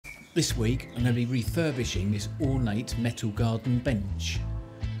This week I'm going to be refurbishing this ornate metal garden bench.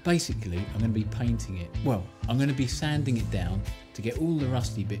 Basically I'm going to be painting it. Well, I'm going to be sanding it down to get all the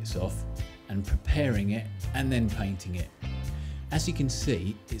rusty bits off and preparing it and then painting it. As you can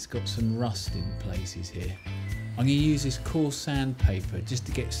see, it's got some rust in places here. I'm going to use this coarse sandpaper just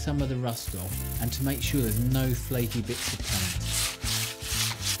to get some of the rust off and to make sure there's no flaky bits of paint.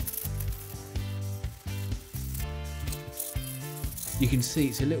 You can see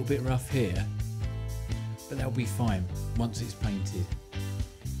it's a little bit rough here, but that'll be fine once it's painted.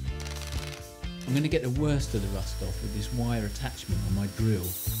 I'm going to get the worst of the rust off with this wire attachment on my drill.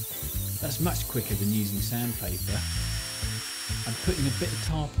 That's much quicker than using sandpaper. I'm putting a bit of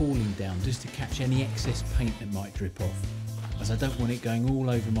tarpaulin down just to catch any excess paint that might drip off, as I don't want it going all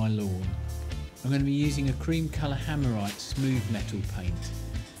over my lawn. I'm going to be using a cream colour Hammerite smooth metal paint.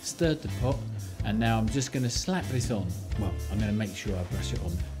 Stirred the pot, and now I'm just going to slap this on. Well, I'm going to make sure I brush it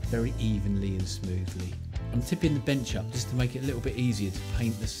on very evenly and smoothly. I'm tipping the bench up just to make it a little bit easier to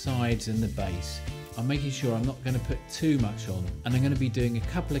paint the sides and the base. I'm making sure I'm not going to put too much on, and I'm going to be doing a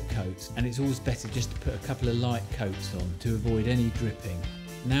couple of coats, and it's always better just to put a couple of light coats on to avoid any dripping.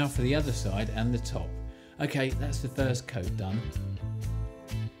 Now for the other side and the top. Okay, that's the first coat done.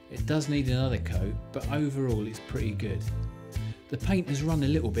 It does need another coat, but overall it's pretty good. The paint has run a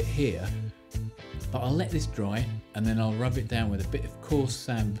little bit here, but I'll let this dry and then I'll rub it down with a bit of coarse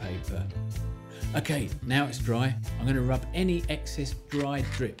sandpaper. Okay, now it's dry, I'm going to rub any excess dried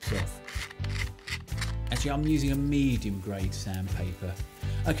drips off. Actually, I'm using a medium grade sandpaper.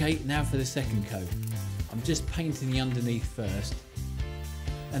 Okay, now for the second coat. I'm just painting the underneath first.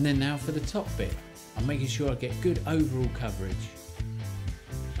 And then now for the top bit. I'm making sure I get good overall coverage.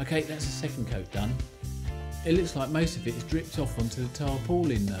 Okay, that's the second coat done. It looks like most of it has dripped off onto the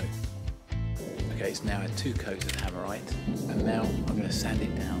tarpaulin though. Okay, it's now had 2 coats of Hammerite, and now I'm going to sand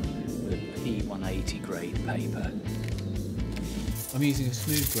it down with a P180 grade paper. I'm using a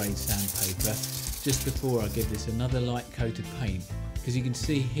smooth grade sandpaper just before I give this another light coat of paint, because you can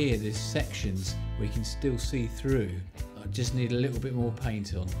see here there's sections where you can still see through. I just need a little bit more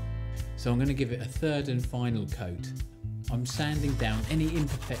paint on. So I'm going to give it a third and final coat. I'm sanding down any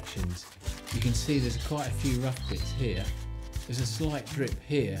imperfections. You can see there's quite a few rough bits here. There's a slight drip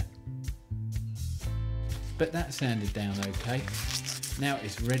here, but that sanded down okay. Now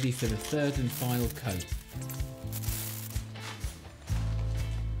it's ready for the third and final coat.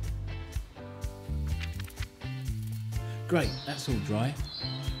 Great, that's all dry,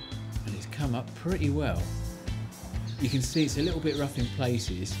 and it's come up pretty well. You can see it's a little bit rough in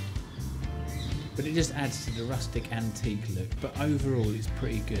places, but it just adds to the rustic antique look, but overall it's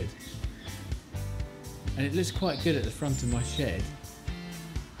pretty good. And it looks quite good at the front of my shed.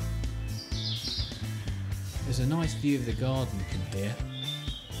 There's a nice view of the garden from here.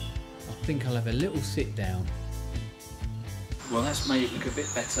 I think I'll have a little sit down. Well, that's made it look a bit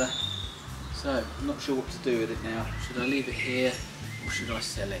better. So, I'm not sure what to do with it now. Should I leave it here or should I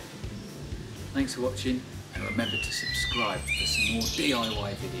sell it? Thanks for watching, and remember to subscribe for some more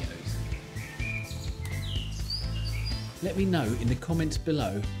DIY videos. Let me know in the comments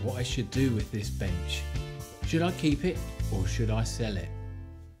below what I should do with this bench. Should I keep it or should I sell it?